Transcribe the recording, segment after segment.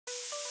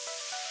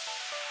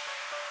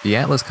The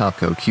Atlas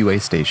Copco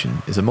QA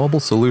Station is a mobile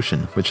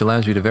solution which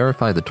allows you to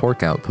verify the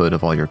torque output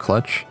of all your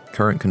clutch,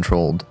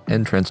 current-controlled,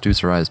 and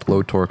transducerized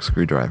low-torque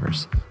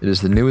screwdrivers. It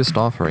is the newest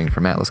offering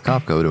from Atlas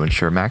Copco to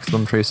ensure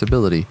maximum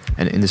traceability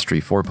and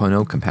Industry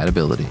 4.0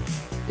 compatibility.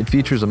 It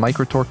features a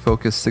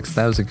MicroTorque-focused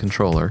 6000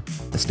 controller,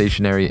 a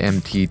stationary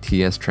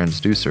TS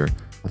Transducer,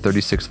 a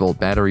 36-volt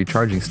battery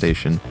charging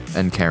station,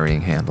 and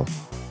carrying handle.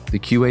 The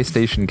QA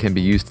Station can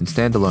be used in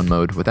standalone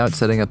mode without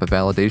setting up a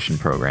validation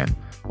program,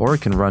 or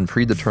it can run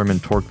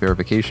predetermined torque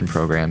verification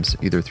programs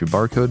either through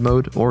barcode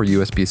mode or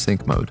USB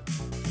sync mode.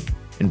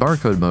 In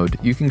barcode mode,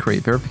 you can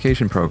create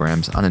verification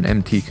programs on an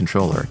MT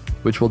controller,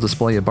 which will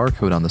display a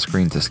barcode on the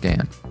screen to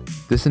scan.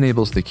 This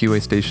enables the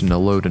QA Station to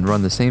load and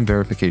run the same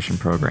verification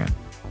program.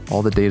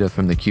 All the data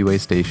from the QA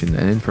Station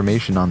and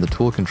information on the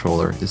tool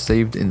controller is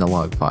saved in the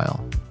log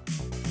file.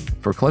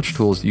 For clutch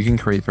tools, you can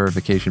create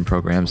verification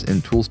programs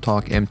in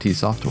Tools-Talk MT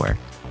software,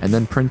 and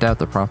then print out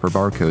the proper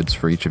barcodes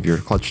for each of your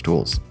clutch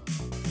tools.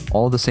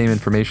 All the same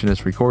information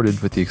is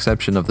recorded with the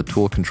exception of the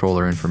tool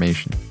controller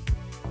information.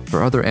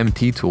 For other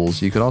MT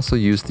tools, you could also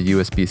use the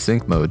USB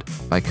sync mode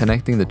by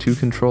connecting the two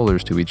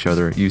controllers to each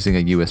other using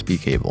a USB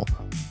cable.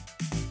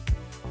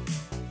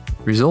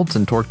 Results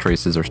and torque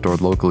traces are stored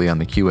locally on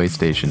the QA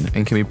Station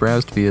and can be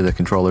browsed via the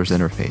controller's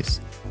interface.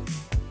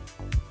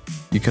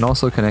 You can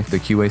also connect the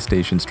QA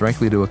Stations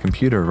directly to a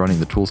computer running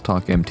the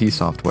Tools-Talk MT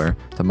software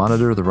to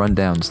monitor the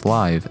rundowns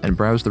live and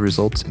browse the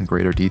results in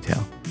greater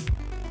detail.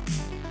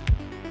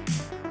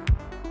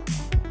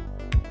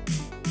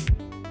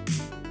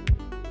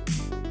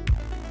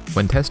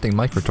 When testing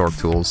MicroTorque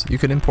tools, you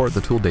can import the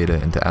tool data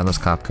into Atlas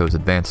Copco's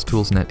advanced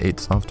ToolsNet 8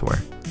 software,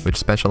 which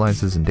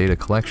specializes in data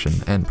collection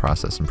and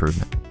process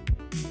improvement.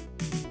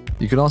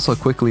 You can also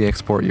quickly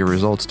export your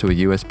results to a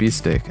USB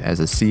stick as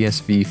a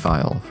CSV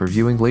file for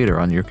viewing later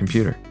on your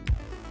computer.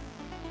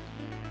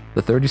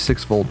 The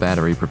 36-volt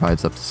battery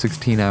provides up to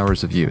 16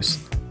 hours of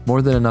use,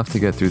 more than enough to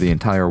get through the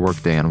entire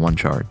workday on one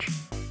charge.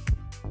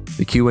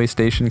 The QA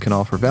Station can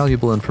offer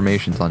valuable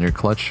information on your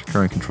clutch,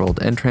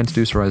 current-controlled, and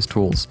transducerized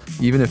tools,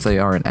 even if they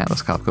aren't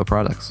Atlas Copco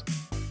products.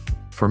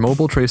 For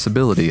mobile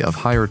traceability of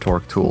higher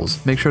torque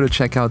tools, make sure to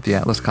check out the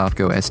Atlas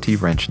Copco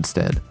ST wrench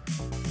instead.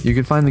 You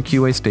can find the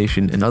QA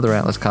Station and other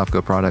Atlas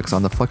Copco products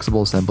on the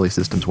Flexible Assembly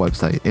Systems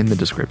website in the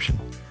description.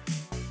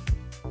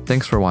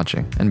 Thanks for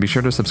watching, and be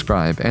sure to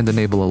subscribe and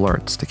enable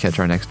alerts to catch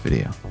our next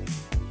video.